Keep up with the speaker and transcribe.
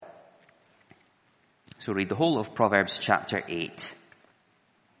So read the whole of Proverbs chapter 8.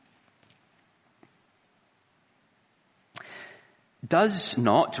 Does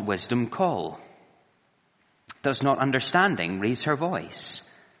not wisdom call? Does not understanding raise her voice?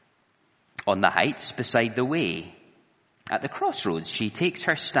 On the heights beside the way, at the crossroads she takes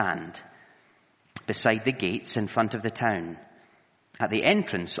her stand, beside the gates in front of the town. At the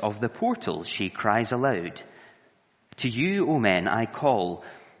entrance of the portals she cries aloud, to you, O men, I call,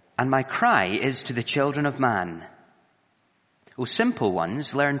 and my cry is to the children of man. O simple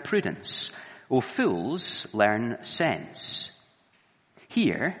ones, learn prudence. O fools, learn sense.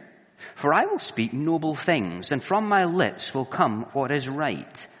 Hear, for I will speak noble things, and from my lips will come what is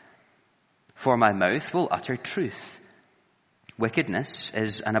right. For my mouth will utter truth. Wickedness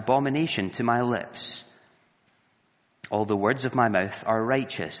is an abomination to my lips. All the words of my mouth are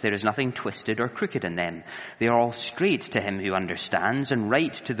righteous. There is nothing twisted or crooked in them. They are all straight to him who understands, and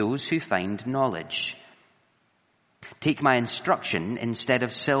right to those who find knowledge. Take my instruction instead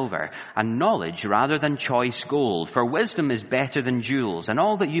of silver, and knowledge rather than choice gold. For wisdom is better than jewels, and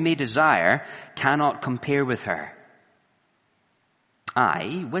all that you may desire cannot compare with her.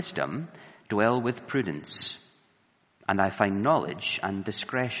 I, wisdom, dwell with prudence, and I find knowledge and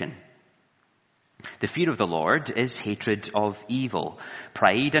discretion. The fear of the Lord is hatred of evil.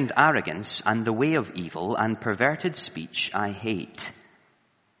 Pride and arrogance and the way of evil and perverted speech I hate.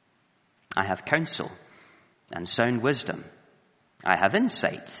 I have counsel and sound wisdom. I have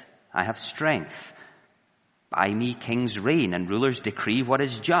insight. I have strength. By me kings reign and rulers decree what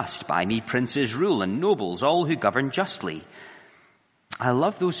is just. By me princes rule and nobles, all who govern justly. I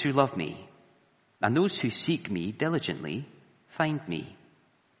love those who love me, and those who seek me diligently find me.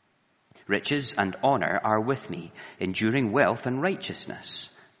 Riches and honor are with me, enduring wealth and righteousness.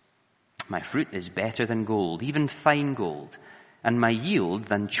 My fruit is better than gold, even fine gold, and my yield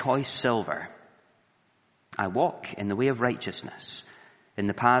than choice silver. I walk in the way of righteousness, in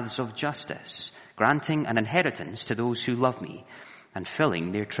the paths of justice, granting an inheritance to those who love me, and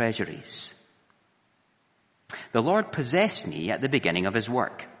filling their treasuries. The Lord possessed me at the beginning of his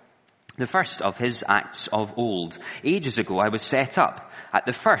work, the first of his acts of old. Ages ago I was set up, at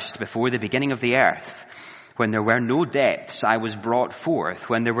the first before the beginning of the earth. When there were no depths, I was brought forth.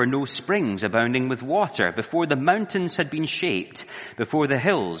 When there were no springs abounding with water, before the mountains had been shaped, before the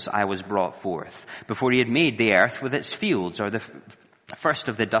hills I was brought forth. Before he had made the earth with its fields, or the first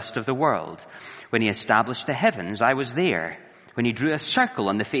of the dust of the world. When he established the heavens, I was there. When he drew a circle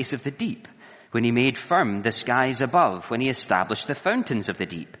on the face of the deep. When he made firm the skies above, when he established the fountains of the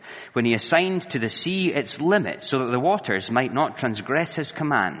deep, when he assigned to the sea its limit so that the waters might not transgress his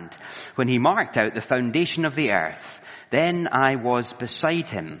command, when he marked out the foundation of the earth, then I was beside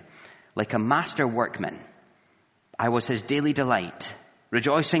him like a master workman. I was his daily delight,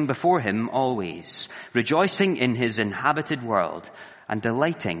 rejoicing before him always, rejoicing in his inhabited world and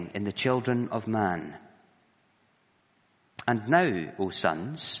delighting in the children of man. And now, O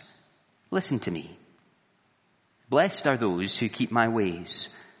sons, listen to me. Blessed are those who keep my ways.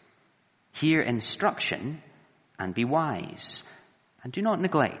 Hear instruction and be wise, and do not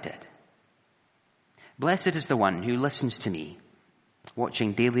neglect it. Blessed is the one who listens to me,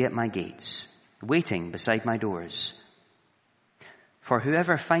 watching daily at my gates, waiting beside my doors. For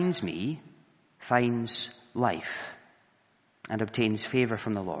whoever finds me finds life and obtains favor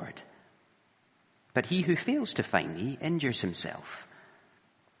from the Lord. But he who fails to find me injures himself.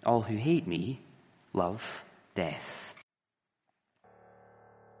 All who hate me love death.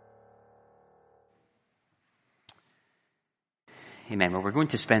 Amen. Well, we're going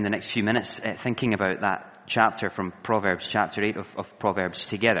to spend the next few minutes thinking about that chapter from Proverbs, chapter 8 of Proverbs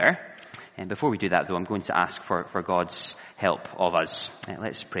together. And before we do that, though, I'm going to ask for God's help of us.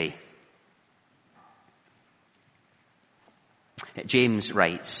 Let's pray. James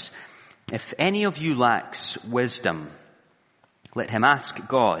writes, "If any of you lacks wisdom, let him ask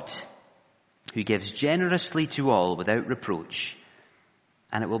God, who gives generously to all without reproach,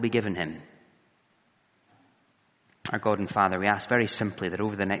 and it will be given him." Our God and Father, we ask very simply that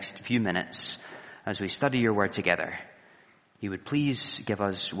over the next few minutes, as we study your word together, you would please give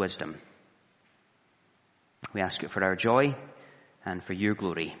us wisdom. We ask it for our joy and for your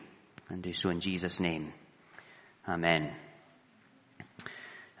glory, and do so in Jesus' name. Amen.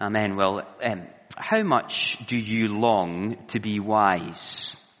 Amen. Well, how much do you long to be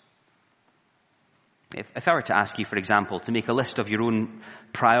wise? If I were to ask you, for example, to make a list of your own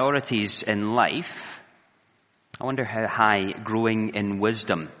priorities in life, I wonder how high growing in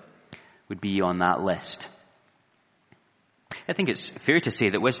wisdom would be on that list. I think it's fair to say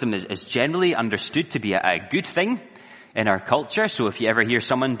that wisdom is generally understood to be a good thing. in our culture. So if you ever hear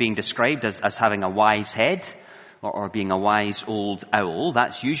someone being described as having a wise head or being a wise old owl,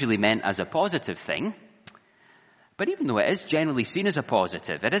 that's usually meant as a positive thing. But even though it is generally seen as a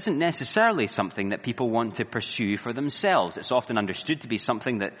positive, it isn't necessarily something that people want to pursue for themselves. It's often understood to be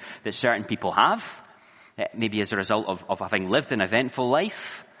something that certain people have, maybe as a result of having lived an eventful life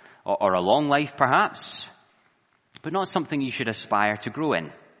or a long life perhaps, but not something you should aspire to grow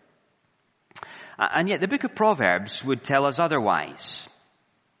in. And yet the book of Proverbs would tell us otherwise.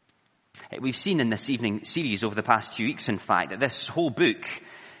 We've seen in this evening series over the past few weeks, in fact, that this whole book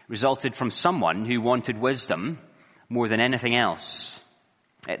resulted from someone who wanted wisdom more than anything else.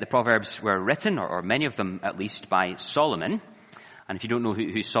 The Proverbs were written, or many of them at least, by Solomon. And if you don't know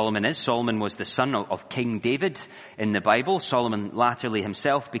who Solomon is, Solomon was the son of King David in the Bible. Solomon latterly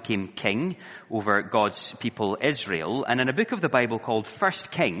himself became king over God's people Israel. And in a book of the Bible called 1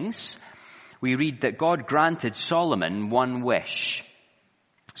 Kings, we read that God granted Solomon one wish.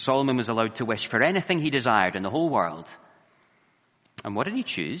 Solomon was allowed to wish for anything he desired in the whole world. And what did he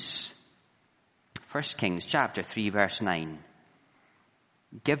choose? 1 Kings chapter 3 verse 9.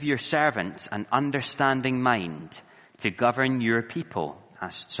 Give your servant an understanding mind to govern your people,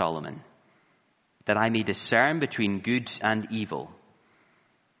 asked Solomon, that I may discern between good and evil.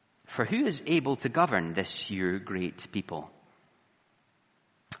 For who is able to govern this your great people?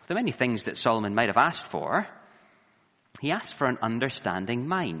 Of the many things that Solomon might have asked for, he asked for an understanding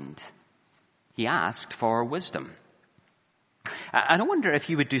mind. He asked for wisdom. And I wonder if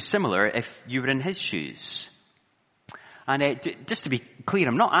you would do similar if you were in his shoes. And just to be clear,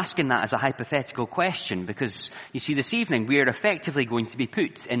 I'm not asking that as a hypothetical question, because, you see, this evening we are effectively going to be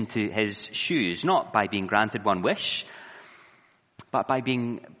put into his shoes, not by being granted one wish, but by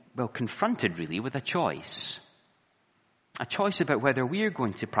being, confronted really with a choice. A choice about whether we're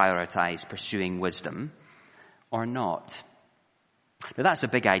going to prioritize pursuing wisdom or not. Now that's a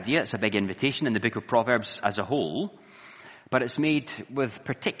big idea, it's a big invitation in the book of Proverbs as a whole, but it's made with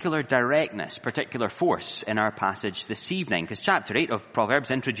particular directness, particular force in our passage this evening, because chapter 8 of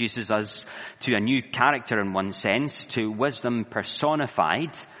Proverbs introduces us to a new character in one sense, to wisdom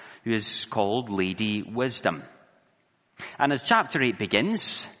personified, who is called Lady Wisdom. And as chapter 8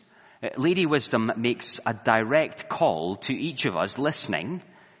 begins, Lady Wisdom makes a direct call to each of us listening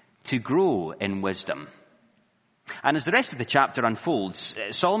to grow in wisdom. And as the rest of the chapter unfolds,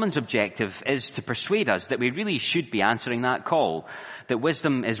 Solomon's objective is to persuade us that we really should be answering that call, that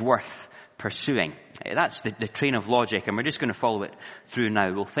wisdom is worth pursuing. That's the train of logic, and we're just going to follow it through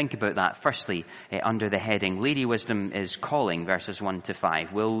now. We'll think about that firstly under the heading, Lady Wisdom is calling, verses 1 to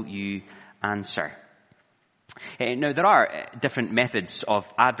 5. Will you answer? Now, there are different methods of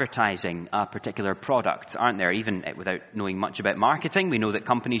advertising a particular product, aren't there? Even without knowing much about marketing, we know that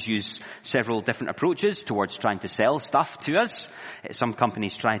companies use several different approaches towards trying to sell stuff to us. Some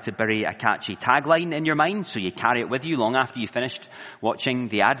companies try to bury a catchy tagline in your mind, so you carry it with you long after you've finished watching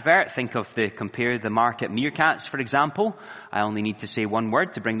the advert. Think of the Compare the Market meerkats, for example. I only need to say one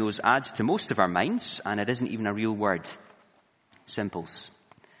word to bring those ads to most of our minds, and it isn't even a real word. Simples.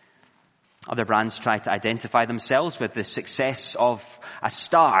 Other brands try to identify themselves with the success of a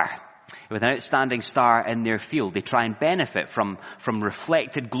star, with an outstanding star in their field. They try and benefit from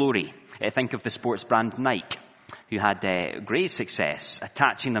reflected glory. Think of the sports brand Nike, who had great success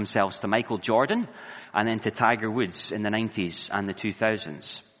attaching themselves to Michael Jordan and then to Tiger Woods in the 90s and the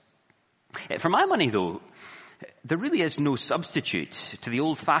 2000s. For my money, though, there really is no substitute to the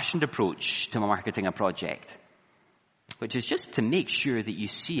old-fashioned approach to marketing a project, which is just to make sure that you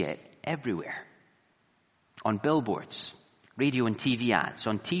see it everywhere. On billboards, radio and TV ads,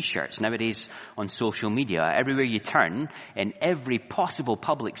 on t-shirts, nowadays on social media, everywhere you turn, in every possible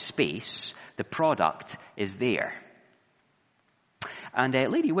public space, the product is there. And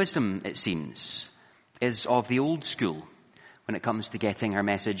Lady Wisdom, it seems, is of the old school when it comes to getting her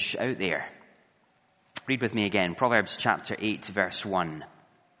message out there. Read with me again, Proverbs chapter 8, verse 1.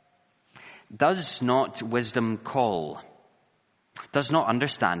 Does not wisdom call? Does not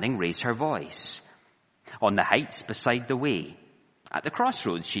understanding raise her voice? On the heights beside the way, at the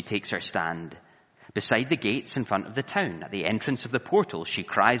crossroads she takes her stand. Beside the gates in front of the town, at the entrance of the portal, she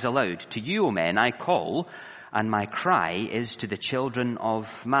cries aloud, to you, O men, I call, and my cry is to the children of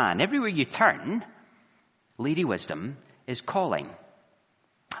man. Everywhere you turn, Lady Wisdom is calling.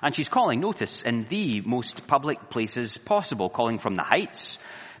 And she's calling, notice, in the most public places possible. Calling from the heights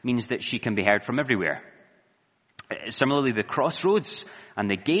means that she can be heard from everywhere. Similarly, the crossroads and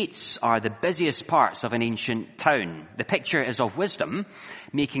the gates are the busiest parts of an ancient town. The picture is of wisdom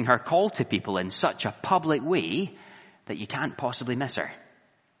making her call to people in such a public way that you can't possibly miss her.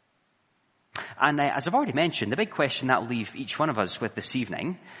 And as I've already mentioned, the big question that will leave each one of us with this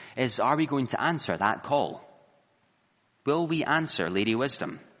evening is, are we going to answer that call? Will we answer Lady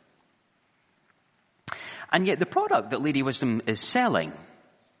Wisdom? And yet the product that Lady Wisdom is selling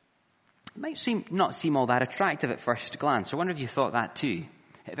might not seem all that attractive at first glance. I wonder if you thought that too.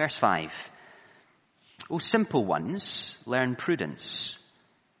 Verse 5. O simple ones, learn prudence.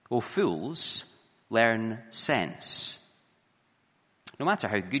 O fools, learn sense. No matter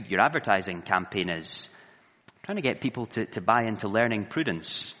how good your advertising campaign is, trying to get people to buy into learning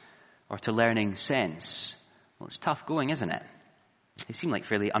prudence or to learning sense, well, it's tough going, isn't it? They seem like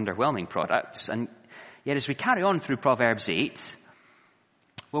fairly underwhelming products. And yet as we carry on through Proverbs 8,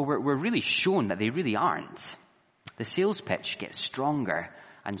 well, we're really shown that they really aren't. The sales pitch gets stronger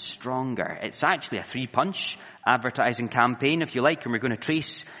and stronger. It's actually a three-punch advertising campaign, if you like, and we're going to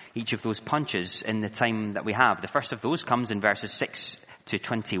trace each of those punches in the time that we have. The first of those comes in verses 6 to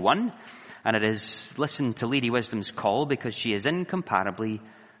 21, and it is, listen to Lady Wisdom's call because she is incomparably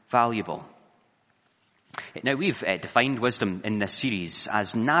valuable. Now, we've defined wisdom in this series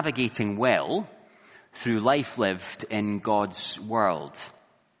as navigating well through life lived in God's world.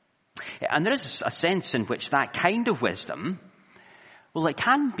 And there is a sense in which that kind of wisdom, well, it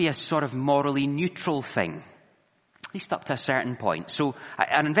can be a sort of morally neutral thing, at least up to a certain point. So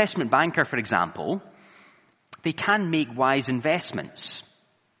an investment banker, for example, they can make wise investments.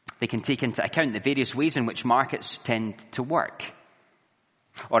 They can take into account the various ways in which markets tend to work.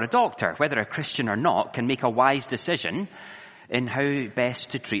 Or a doctor, whether a Christian or not, can make a wise decision in how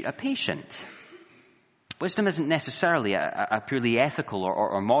best to treat a patient. Wisdom isn't necessarily a purely ethical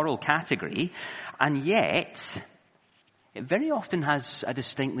or moral category, and yet it very often has a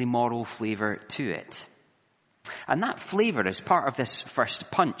distinctly moral flavour to it. And that flavour is part of this first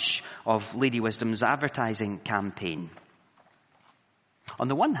punch of Lady Wisdom's advertising campaign. On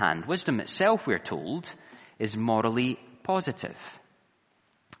the one hand, wisdom itself, we're told, is morally positive.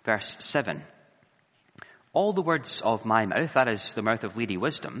 Verse 7. All the words of my mouth, that is the mouth of Lady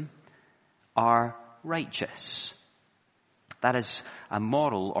Wisdom, are righteous. That is a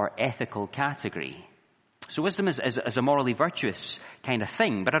moral or ethical category. So wisdom is a morally virtuous kind of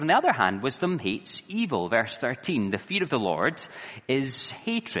thing. But on the other hand, wisdom hates evil. Verse 13, the fear of the Lord is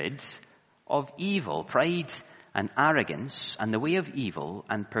hatred of evil. Pride and arrogance and the way of evil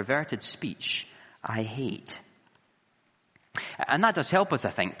and perverted speech I hate. And that does help us,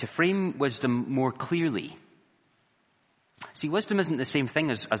 I think, to frame wisdom more clearly. See, wisdom isn't the same thing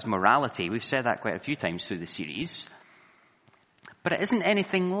as morality. We've said that quite a few times through the series. But it isn't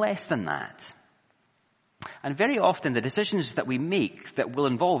anything less than that. And very often the decisions that we make that will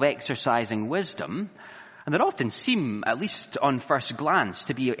involve exercising wisdom, and that often seem, at least on first glance,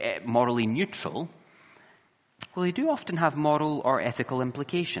 to be morally neutral, well, they do often have moral or ethical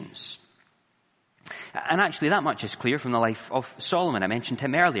implications. And actually that much is clear from the life of Solomon. I mentioned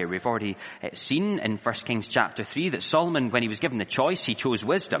him earlier. We've already seen in 1 Kings chapter 3 that Solomon, when he was given the choice, he chose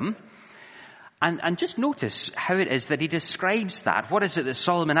wisdom. And just notice how it is that he describes that. What is it that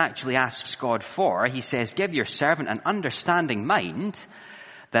Solomon actually asks God for? He says, give your servant an understanding mind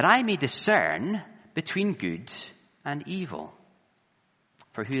that I may discern between good and evil.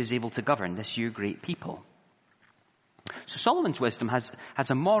 For who is able to govern this your great people? So Solomon's wisdom has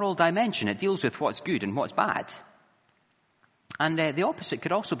a moral dimension. It deals with what's good and what's bad. And the opposite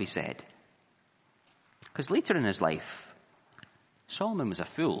could also be said. Because later in his life, Solomon was a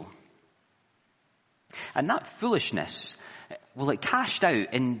fool. And that foolishness, well, it cashed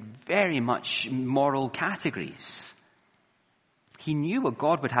out in very much moral categories. He knew what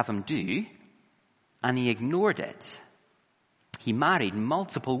God would have him do, and he ignored it. He married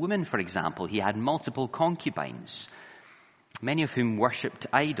multiple women, for example. He had multiple concubines, many of whom worshipped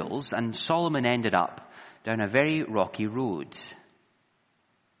idols, and Solomon ended up down a very rocky road.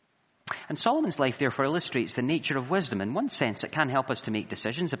 And Solomon's life therefore illustrates the nature of wisdom. In one sense, it can help us to make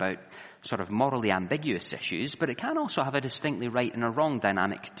decisions about sort of morally ambiguous issues, but it can also have a distinctly right and a wrong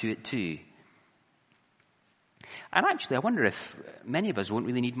dynamic to it too. And actually, I wonder if many of us won't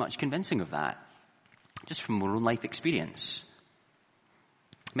really need much convincing of that, just from our own life experience.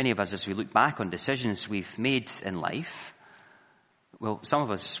 Many of us, as we look back on decisions we've made in life, well, some of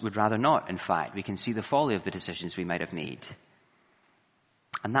us would rather not, in fact. We can see the folly of the decisions we might have made.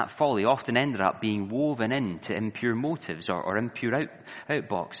 And that folly often ended up being woven into impure motives or impure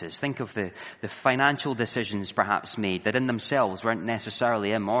outboxes. Think of the financial decisions perhaps made that in themselves weren't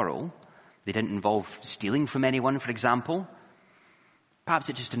necessarily immoral. They didn't involve stealing from anyone, for example. Perhaps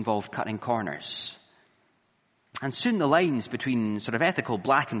it just involved cutting corners. And soon the lines between sort of ethical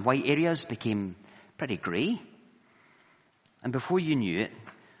black and white areas became pretty grey. And before you knew it,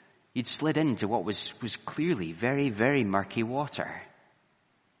 You'd slid into what was clearly very, very murky water.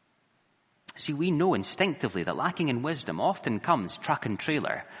 See, we know instinctively that lacking in wisdom often comes truck and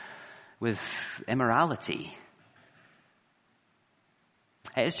trailer with immorality.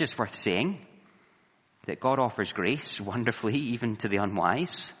 It is just worth saying that God offers grace wonderfully even to the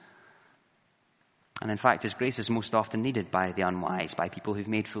unwise. And in fact, His grace is most often needed by the unwise, by people who've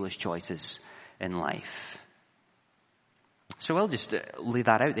made foolish choices in life. So I'll just lay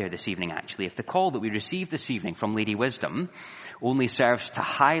that out there this evening, actually. If the call that we received this evening from Lady Wisdom only serves to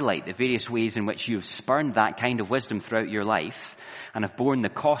highlight the various ways in which you've spurned that kind of wisdom throughout your life and have borne the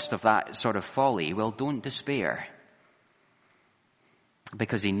cost of that sort of folly, well, don't despair.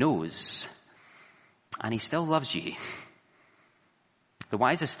 Because He knows, and He still loves you. The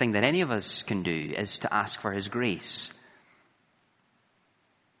wisest thing that any of us can do is to ask for His grace,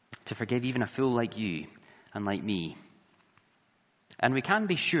 to forgive even a fool like you and like me. And we can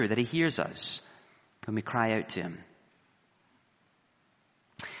be sure that He hears us when we cry out to Him.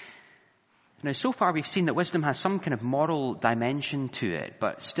 Now, so far we've seen that wisdom has some kind of moral dimension to it,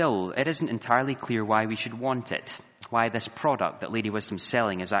 but still it isn't entirely clear why we should want it, why this product that Lady Wisdom's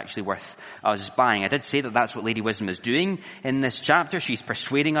selling is actually worth us buying. I did say that that's what Lady Wisdom is doing in this chapter. She's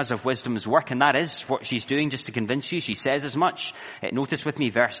persuading us of wisdom's work, and that is what she's doing, just to convince you. She says as much. Notice with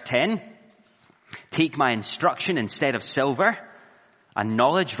me verse 10. Take my instruction instead of silver, and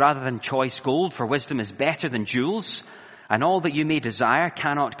knowledge rather than choice gold, for wisdom is better than jewels, and all that you may desire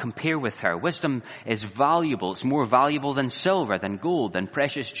cannot compare with her. Wisdom is valuable. It's more valuable than silver, than gold, than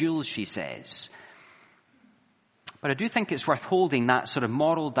precious jewels, she says. But I do think it's worth holding that sort of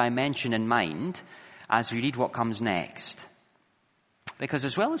moral dimension in mind as we read what comes next. Because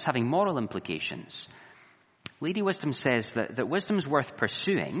as well as having moral implications, Lady Wisdom says that wisdom's worth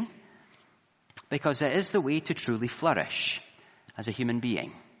pursuing because it is the way to truly flourish as a human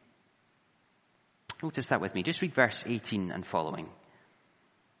being. Notice that with me. Just read verse 18 and following.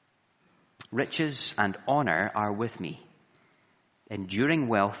 Riches and honor are with me, enduring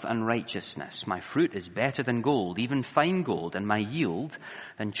wealth and righteousness. My fruit is better than gold, even fine gold, and my yield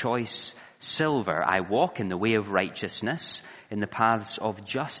than choice silver. I walk in the way of righteousness, in the paths of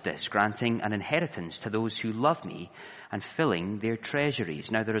justice, granting an inheritance to those who love me and filling their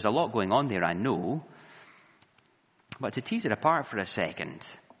treasuries. Now, there is a lot going on there, I know, but to tease it apart for a second,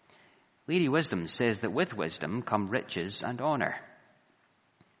 Lady Wisdom says that with wisdom come riches and honor,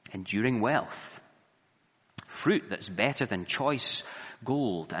 enduring wealth, fruit that's better than choice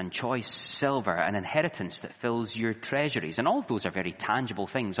gold and choice silver, an inheritance that fills your treasuries. And all of those are very tangible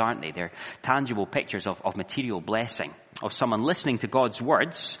things, aren't they? They're tangible pictures of material blessing, of someone listening to God's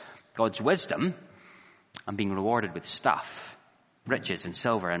words, God's wisdom, and being rewarded with stuff, riches and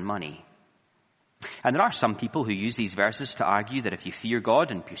silver and money. And there are some people who use these verses to argue that if you fear God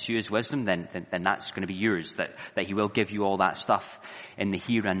and pursue His wisdom, then that's going to be yours, that He will give you all that stuff in the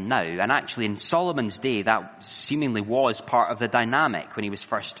here and now. And actually in Solomon's day, that seemingly was part of the dynamic when he was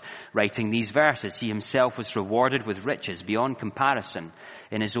first writing these verses. He himself was rewarded with riches beyond comparison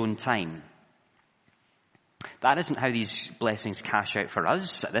in his own time. That isn't how these blessings cash out for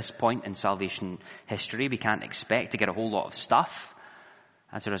us. At this point in salvation history, we can't expect to get a whole lot of stuff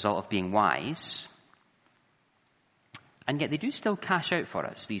as a result of being wise. And yet they do still cash out for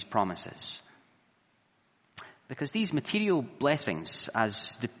us, these promises. Because these material blessings,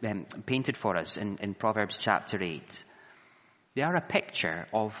 as painted for us in Proverbs chapter 8, they are a picture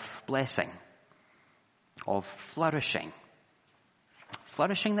of blessing, of flourishing.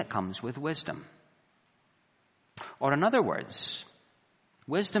 Flourishing that comes with wisdom. Or in other words,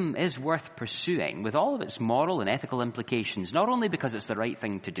 wisdom is worth pursuing with all of its moral and ethical implications, not only because it's the right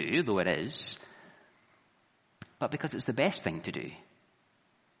thing to do, though it is, but because it's the best thing to do.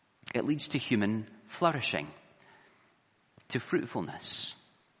 It leads to human flourishing, to fruitfulness,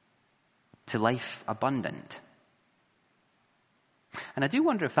 to life abundant. And I do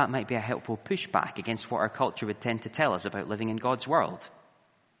wonder if that might be a helpful pushback against what our culture would tend to tell us about living in God's world,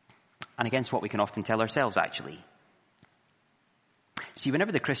 and against what we can often tell ourselves, actually. See,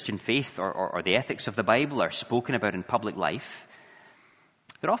 whenever the Christian faith or the ethics of the Bible are spoken about in public life,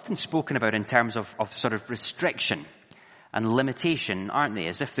 they're often spoken about in terms of sort of restriction and limitation, aren't they?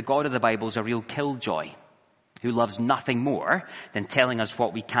 As if the God of the Bible is a real killjoy who loves nothing more than telling us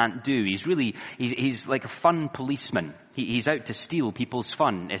what we can't do. He's like a fun policeman. He's out to steal people's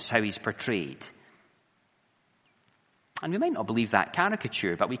fun, is how he's portrayed. And we might not believe that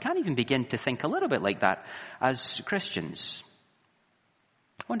caricature, but we can even begin to think a little bit like that as Christians.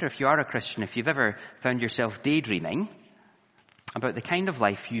 I wonder if you are a Christian, if you've ever found yourself daydreaming about the kind of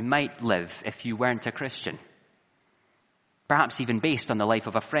life you might live if you weren't a Christian. perhaps even based on the life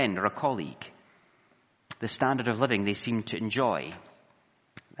of a friend or a colleague. The standard of living they seem to enjoy,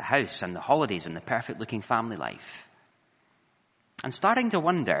 the house and the holidays and the perfect-looking family life. And starting to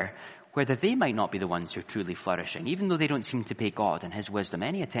wonder whether they might not be the ones who are truly flourishing, even though they don't seem to pay God and his wisdom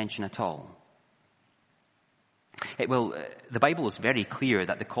any attention at all. The Bible is very clear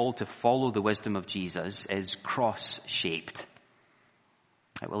that the call to follow the wisdom of Jesus is cross-shaped.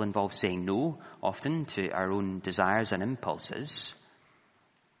 It will involve saying no, often, to our own desires and impulses.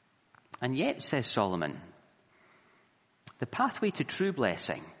 And yet, says Solomon, the pathway to true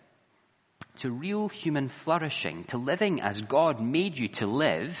blessing, to real human flourishing, to living as God made you to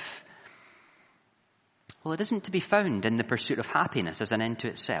live, well, it isn't to be found in the pursuit of happiness as an end to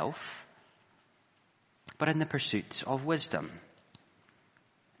itself, but in the pursuit of wisdom,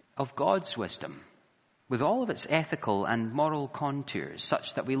 of God's wisdom, with all of its ethical and moral contours, such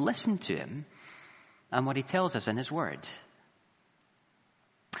that we listen to him and what he tells us in his word.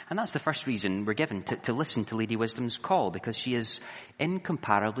 And that's the first reason we're given to listen to Lady Wisdom's call, because she is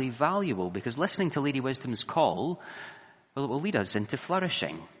incomparably valuable, because listening to Lady Wisdom's call, well, it will lead us into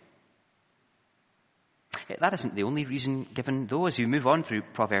flourishing. That isn't the only reason given, though. As we move on through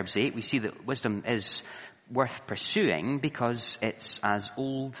Proverbs 8, we see that wisdom is worth pursuing because it's as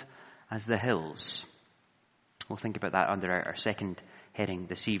old as the hills. We'll think about that under our second heading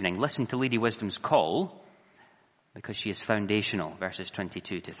this evening. Listen to Lady Wisdom's call because she is foundational, verses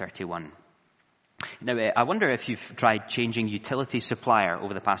 22 to 31. Now, I wonder if you've tried changing utility supplier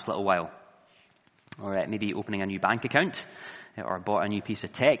over the past little while, or maybe opening a new bank account, or bought a new piece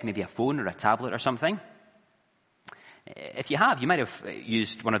of tech, maybe a phone or a tablet or something. If you have, you might have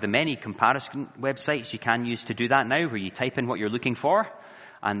used one of the many comparison websites you can use to do that now, where you type in what you're looking for,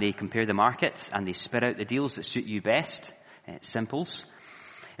 and they compare the markets, and they spit out the deals that suit you best. Simples.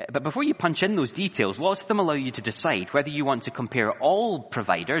 But before you punch in those details, lots of them allow you to decide whether you want to compare all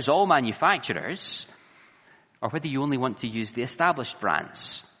providers, all manufacturers, or whether you only want to use the established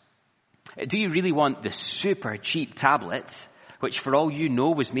brands. Do you really want the super cheap tablet, which for all you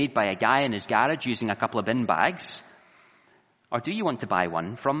know was made by a guy in his garage using a couple of bin bags? Or do you want to buy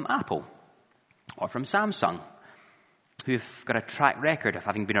one from Apple or from Samsung, who've got a track record of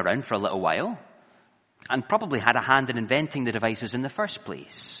having been around for a little while and probably had a hand in inventing the devices in the first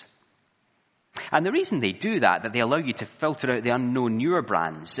place? And the reason they do that they allow you to filter out the unknown newer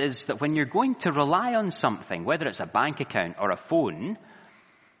brands, is that when you're going to rely on something, whether it's a bank account or a phone,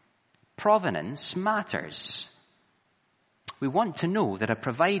 provenance matters. We want to know that a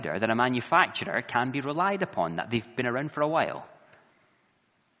provider, that a manufacturer can be relied upon, that they've been around for a while.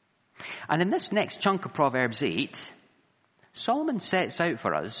 And in this next chunk of Proverbs 8, Solomon sets out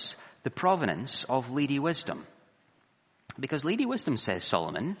for us the provenance of Lady Wisdom. Because Lady Wisdom, says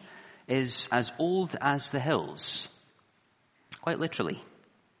Solomon, is as old as the hills. Quite literally.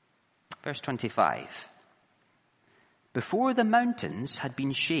 Verse 25. Before the mountains had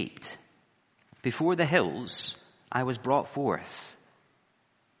been shaped, before the hills I was brought forth,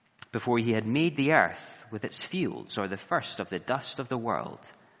 before he had made the earth with its fields, or the first of the dust of the world.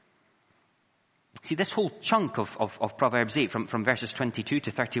 See, this whole chunk of Proverbs 8, from verses 22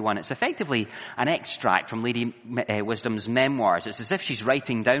 to 31, it's effectively an extract from Lady Wisdom's memoirs. It's as if she's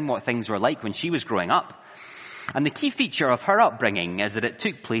writing down what things were like when she was growing up. And the key feature of her upbringing is that it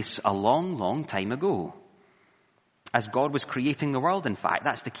took place a long, long time ago. As God was creating the world, in fact.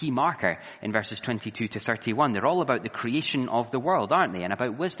 That's the key marker in verses 22 to 31. They're all about the creation of the world, aren't they? And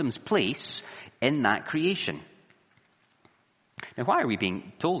about wisdom's place in that creation. Now, why are we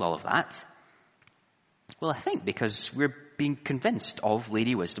being told all of that? Well, I think because we're being convinced of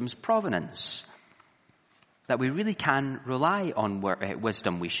Lady Wisdom's provenance. That we really can rely on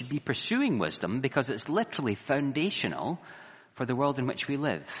wisdom. We should be pursuing wisdom because it's literally foundational for the world in which we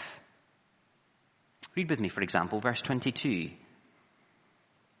live. Read with me, for example, verse 22.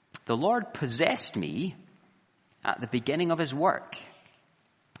 The Lord possessed me at the beginning of his work,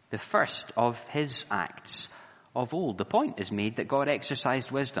 the first of his acts of old. The point is made that God exercised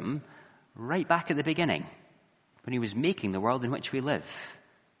wisdom right back at the beginning, when he was making the world in which we live.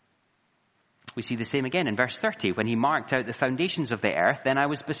 We see the same again in verse 30. When he marked out the foundations of the earth, then I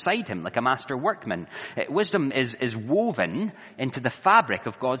was beside him like a master workman. Wisdom is woven into the fabric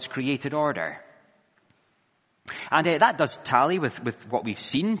of God's created order. And that does tally with what we've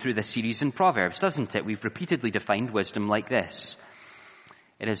seen through this series in Proverbs, doesn't it? We've repeatedly defined wisdom like this.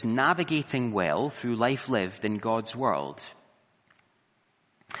 It is navigating well through life lived in God's world.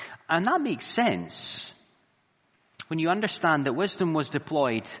 And that makes sense when you understand that wisdom was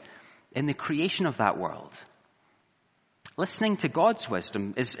deployed in the creation of that world. Listening to God's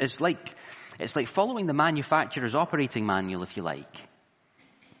wisdom is like It's like following the manufacturer's operating manual, if you like.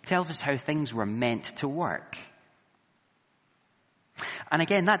 It tells us how things were meant to work. And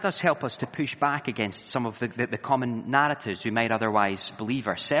again, that does help us to push back against some of the common narratives we might otherwise believe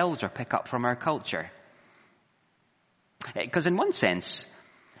ourselves or pick up from our culture. Because in one sense,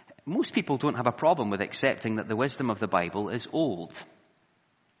 most people don't have a problem with accepting that the wisdom of the Bible is old.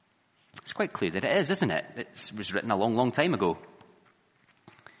 It's quite clear that it is, isn't it? It was written a long, long time ago.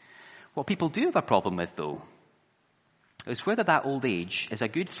 What people do have a problem with, though, is whether that old age is a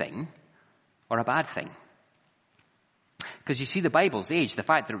good thing or a bad thing. Because you see, the Bible's age, the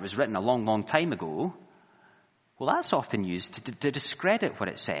fact that it was written a long, long time ago, well, that's often used to discredit what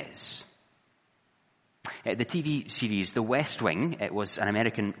it says. The TV series The West Wing, it was an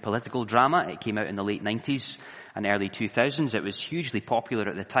American political drama. It came out in the late 90s and early 2000s. It was hugely popular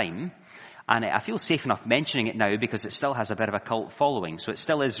at the time. And I feel safe enough mentioning it now because it still has a bit of a cult following. So it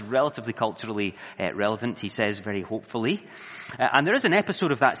still is relatively culturally relevant, he says very hopefully. And there is an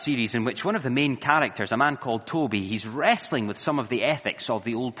episode of that series in which one of the main characters, a man called Toby, he's wrestling with some of the ethics of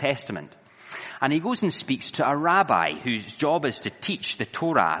the Old Testament. And he goes and speaks to a rabbi whose job is to teach the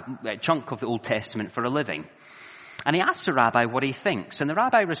Torah, a chunk of the Old Testament, for a living. And he asks the rabbi what he thinks. And the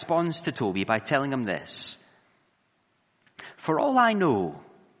rabbi responds to Toby by telling him this: "For all I know,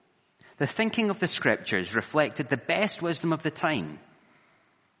 the thinking of the Scriptures reflected the best wisdom of the time,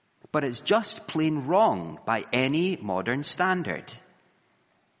 but it's just plain wrong by any modern standard."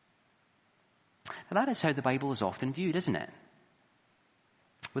 Now, that is how the Bible is often viewed, isn't it?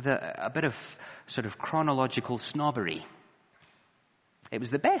 With a bit of sort of chronological snobbery. It was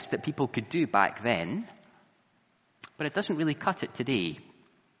the best that people could do back then, but it doesn't really cut it today.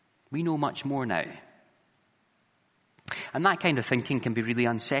 We know much more now. And that kind of thinking can be really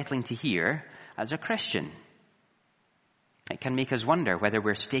unsettling to hear as a Christian. It can make us wonder whether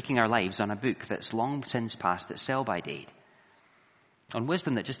we're staking our lives on a book that's long since past its sell-by date, on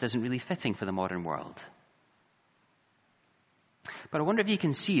wisdom that just isn't really fitting for the modern world. But I wonder if you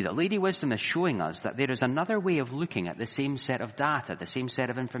can see that Lady Wisdom is showing us that there is another way of looking at the same set of data, the same set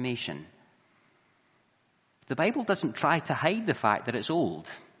of information. The Bible doesn't try to hide the fact that it's old.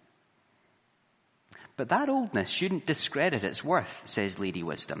 But that oldness shouldn't discredit its worth, says Lady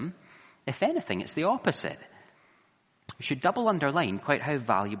Wisdom. If anything, it's the opposite. We should double underline quite how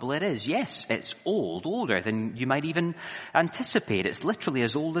valuable it is. Yes, it's old, older than you might even anticipate. It's literally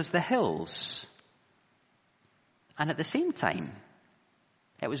as old as the hills. And at the same time,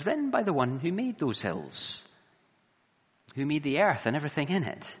 it was written by the one who made those hills, who made the earth and everything in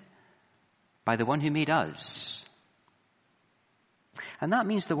it, by the one who made us. And that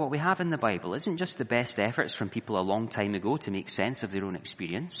means that what we have in the Bible isn't just the best efforts from people a long time ago to make sense of their own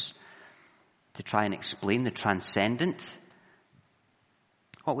experience, to try and explain the transcendent.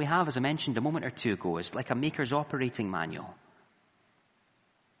 What we have, as I mentioned a moment or two ago, is like a maker's operating manual.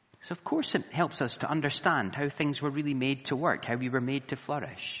 So of course it helps us to understand how things were really made to work, how we were made to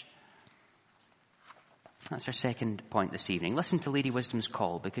flourish. That's our second point this evening. Listen to Lady Wisdom's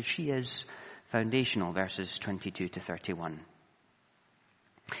call, because she is foundational, verses 22 to 31.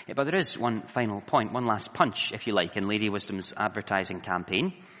 But there is one final point, one last punch, if you like, in Lady Wisdom's advertising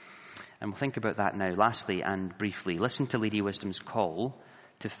campaign. And we'll think about that now, lastly and briefly. Listen to Lady Wisdom's call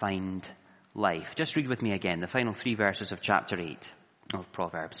to find life. Just read with me again the final 3 verses of chapter 8 of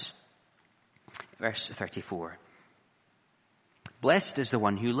Proverbs. Verse 34. "Blessed is the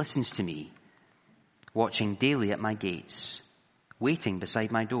one who listens to me, watching daily at my gates, waiting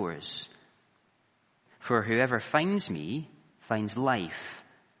beside my doors. For whoever finds me finds life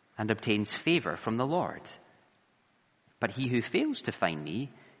and obtains favor from the Lord. But he who fails to find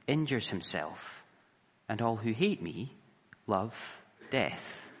me injures himself, and all who hate me love death."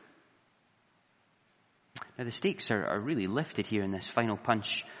 Now the stakes are really lifted here in this final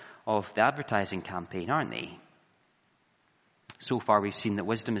punch of the advertising campaign, aren't they? So far we've seen that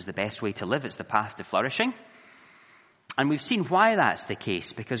wisdom is the best way to live. It's the path to flourishing. And we've seen why that's the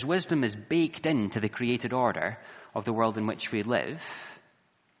case, because wisdom is baked into the created order of the world in which we live.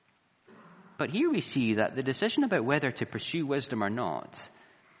 But here we see that the decision about whether to pursue wisdom or not,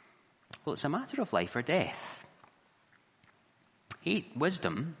 well, it's a matter of life or death. Hate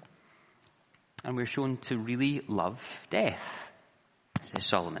wisdom, and we're shown to really love death, says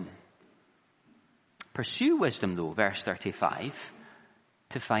Solomon. Pursue wisdom, though, verse 35,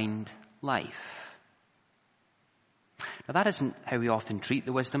 to find life. Now, that isn't how we often treat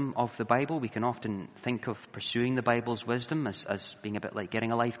the wisdom of the Bible. We can often think of pursuing the Bible's wisdom as being a bit like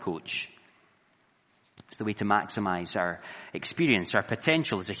getting a life coach. It's the way to maximize our experience, our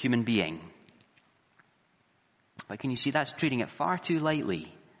potential as a human being. But can you see that's treating it far too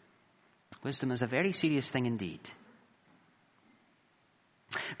lightly? Wisdom is a very serious thing indeed.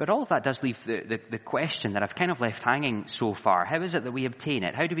 But all of that does leave the question that I've kind of left hanging so far. How is it that we obtain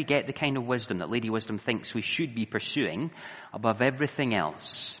it? How do we get the kind of wisdom that Lady Wisdom thinks we should be pursuing above everything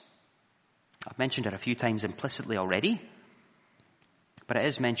else? I've mentioned it a few times implicitly already, but it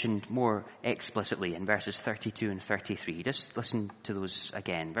is mentioned more explicitly in verses 32 and 33. Just listen to those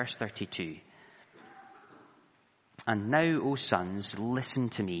again. Verse 32. And now, O sons, listen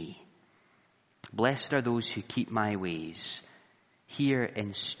to me. Blessed are those who keep my ways. Hear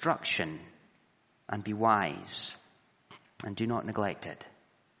instruction and be wise, and do not neglect it.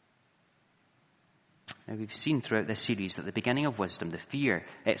 Now, we've seen throughout this series that the beginning of wisdom, the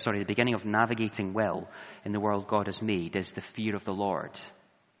beginning of navigating well in the world God has made is the fear of the Lord.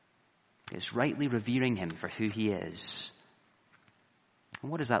 It's rightly revering him for who he is. And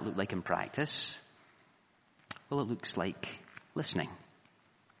what does that look like in practice? Well, it looks like listening.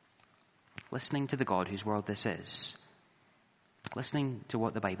 Listening to the God whose world this is. Listening to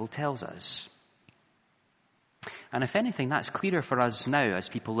what the Bible tells us. And if anything, that's clearer for us now as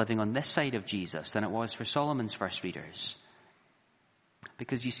people living on this side of Jesus than it was for Solomon's first readers.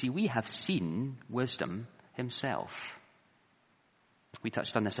 Because you see, we have seen wisdom himself. We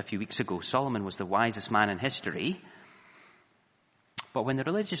touched on this a few weeks ago. Solomon was the wisest man in history. But when the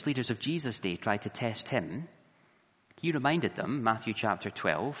religious leaders of Jesus' day tried to test him, he reminded them, Matthew chapter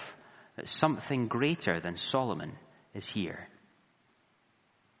 12, that something greater than Solomon is here.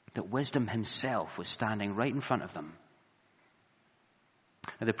 That wisdom himself was standing right in front of them.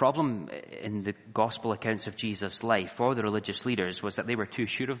 Now, the problem in the gospel accounts of Jesus' life for the religious leaders was that they were too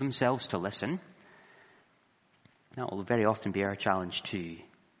sure of themselves to listen. That will very often be our challenge too.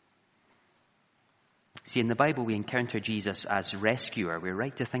 See, in the Bible we encounter Jesus as rescuer. We're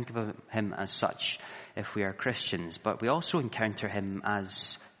right to think of him as such if we are Christians, but we also encounter him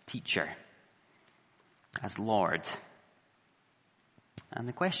as teacher, as Lord. And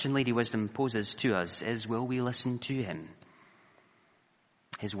the question Lady Wisdom poses to us is, will we listen to him?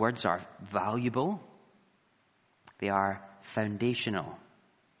 His words are valuable. They are foundational.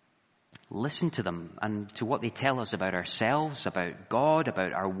 Listen to them and to what they tell us about ourselves, about God,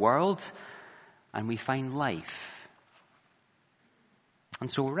 about our world, and we find life. And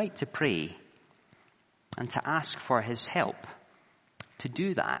so we're right to pray and to ask for his help to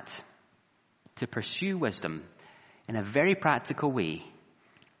do that, to pursue wisdom in a very practical way,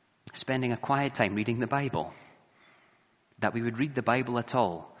 spending a quiet time reading the Bible, that we would read the Bible at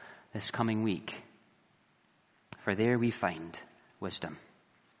all this coming week, for there we find wisdom.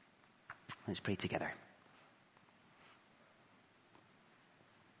 Let's pray together.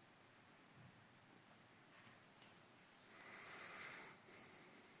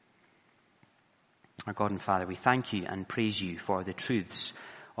 Our God and Father, we thank you and praise you for the truths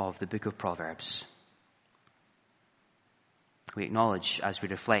of the book of Proverbs. We acknowledge, as we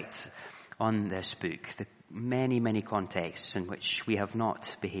reflect on this book, the many, many contexts in which we have not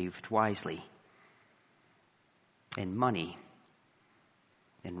behaved wisely. In money,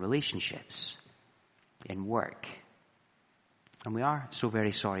 in relationships, in work. And we are so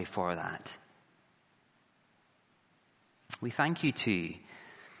very sorry for that. We thank you too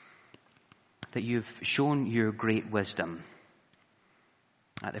that you've shown your great wisdom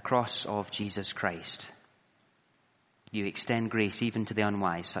at the cross of Jesus Christ. You extend grace even to the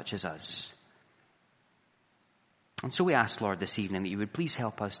unwise such as us. And so we ask, Lord, this evening that you would please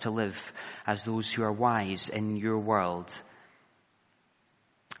help us to live as those who are wise in your world,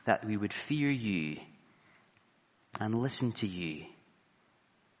 that we would fear you and listen to you.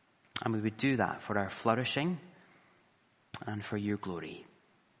 And we would do that for our flourishing and for your glory.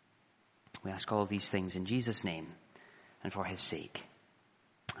 We ask all these things in Jesus' name and for his sake.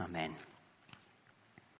 Amen.